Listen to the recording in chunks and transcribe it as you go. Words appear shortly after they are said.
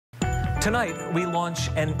Tonight, we launch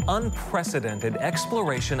an unprecedented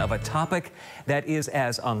exploration of a topic that is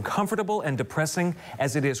as uncomfortable and depressing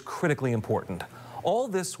as it is critically important. All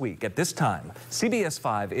this week at this time, CBS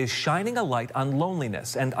 5 is shining a light on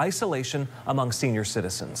loneliness and isolation among senior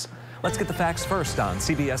citizens. Let's get the facts first on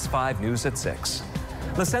CBS 5 News at 6.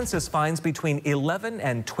 The census finds between 11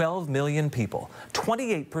 and 12 million people.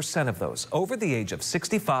 28% of those over the age of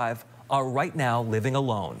 65 are right now living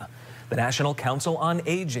alone. The National Council on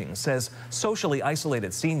Aging says socially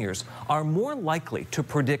isolated seniors are more likely to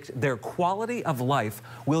predict their quality of life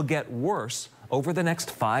will get worse over the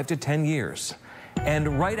next 5 to 10 years.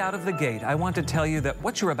 And right out of the gate, I want to tell you that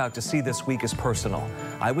what you're about to see this week is personal.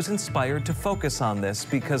 I was inspired to focus on this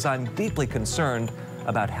because I'm deeply concerned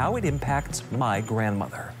about how it impacts my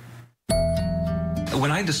grandmother.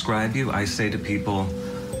 When I describe you, I say to people,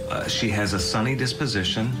 she has a sunny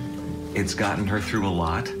disposition. It's gotten her through a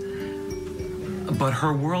lot. But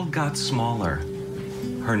her world got smaller.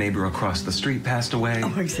 Her neighbor across the street passed away.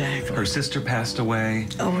 Oh, exactly. Her sister passed away.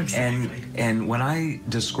 Oh, exactly. And when I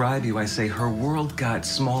describe you, I say her world got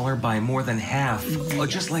smaller by more than half. Yes. Oh,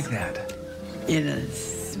 just like that. In a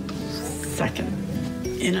second.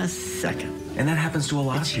 In a second. And that happens to a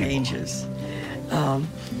lot of people. It changes.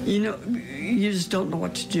 You know, you just don't know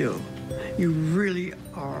what to do. You really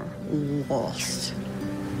are lost.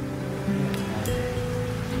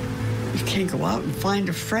 You can't go out and find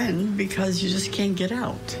a friend because you just can't get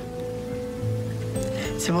out.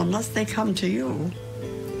 So unless they come to you,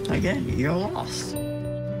 again, you're lost.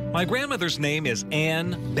 My grandmother's name is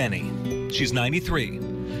Ann Benny. She's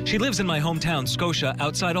 93. She lives in my hometown, Scotia,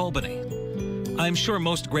 outside Albany. I'm sure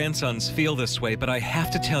most grandsons feel this way, but I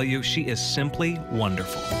have to tell you, she is simply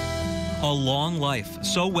wonderful. A long life,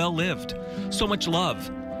 so well lived, so much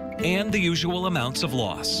love, and the usual amounts of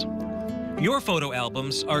loss. Your photo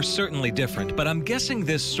albums are certainly different, but I'm guessing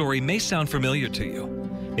this story may sound familiar to you.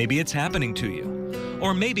 Maybe it's happening to you.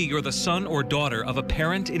 Or maybe you're the son or daughter of a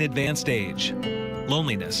parent in advanced age.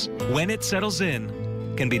 Loneliness, when it settles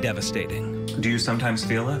in, can be devastating. Do you sometimes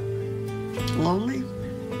feel it? Lonely?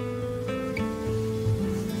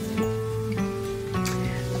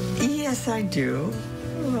 Yes, I do.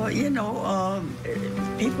 Well, you know,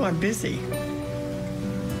 people are busy.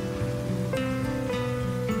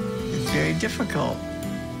 It's very difficult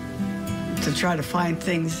to try to find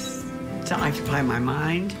things to occupy my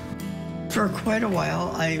mind. For quite a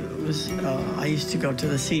while, I used to go to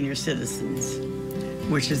the senior citizens,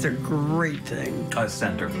 which is a great thing. A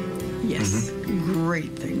center. Yes,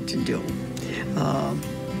 great thing to do.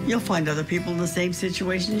 You'll find other people in the same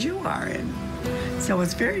situations you are in. So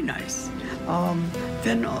it's very nice.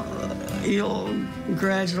 Then you'll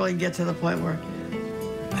gradually get to the point where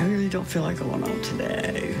I really don't feel like going out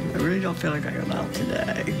today. I really don't feel like I going out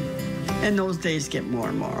today. And those days get more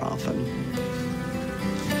and more often.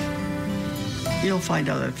 You'll find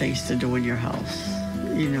other things to do in your house.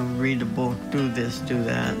 You know, read a book, do this, do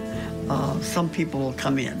that. Some people will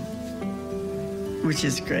come in, which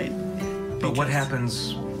is great. But what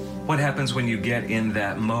happens when you get in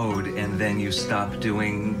that mode and then you stop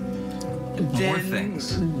doing more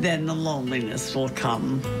things? Then the loneliness will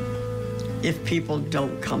come. If people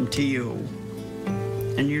don't come to you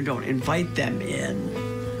and you don't invite them in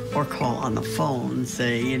or call on the phone and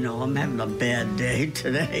say, you know, I'm having a bad day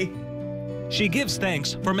today. She gives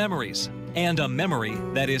thanks for memories and a memory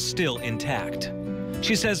that is still intact.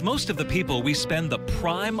 She says most of the people we spend the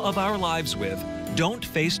prime of our lives with don't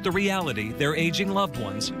face the reality their aging loved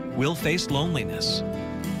ones will face loneliness.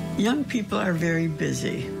 Young people are very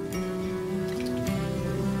busy.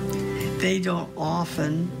 They don't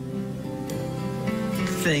often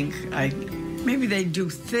think, maybe they do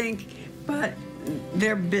think, but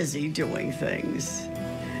they're busy doing things.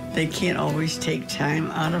 They can't always take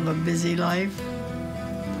time out of a busy life.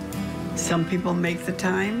 Some people make the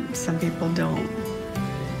time, some people don't.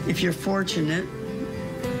 If you're fortunate,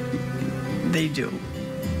 they do.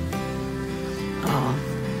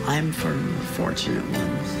 I'm for the fortunate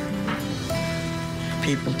ones.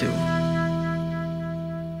 People do.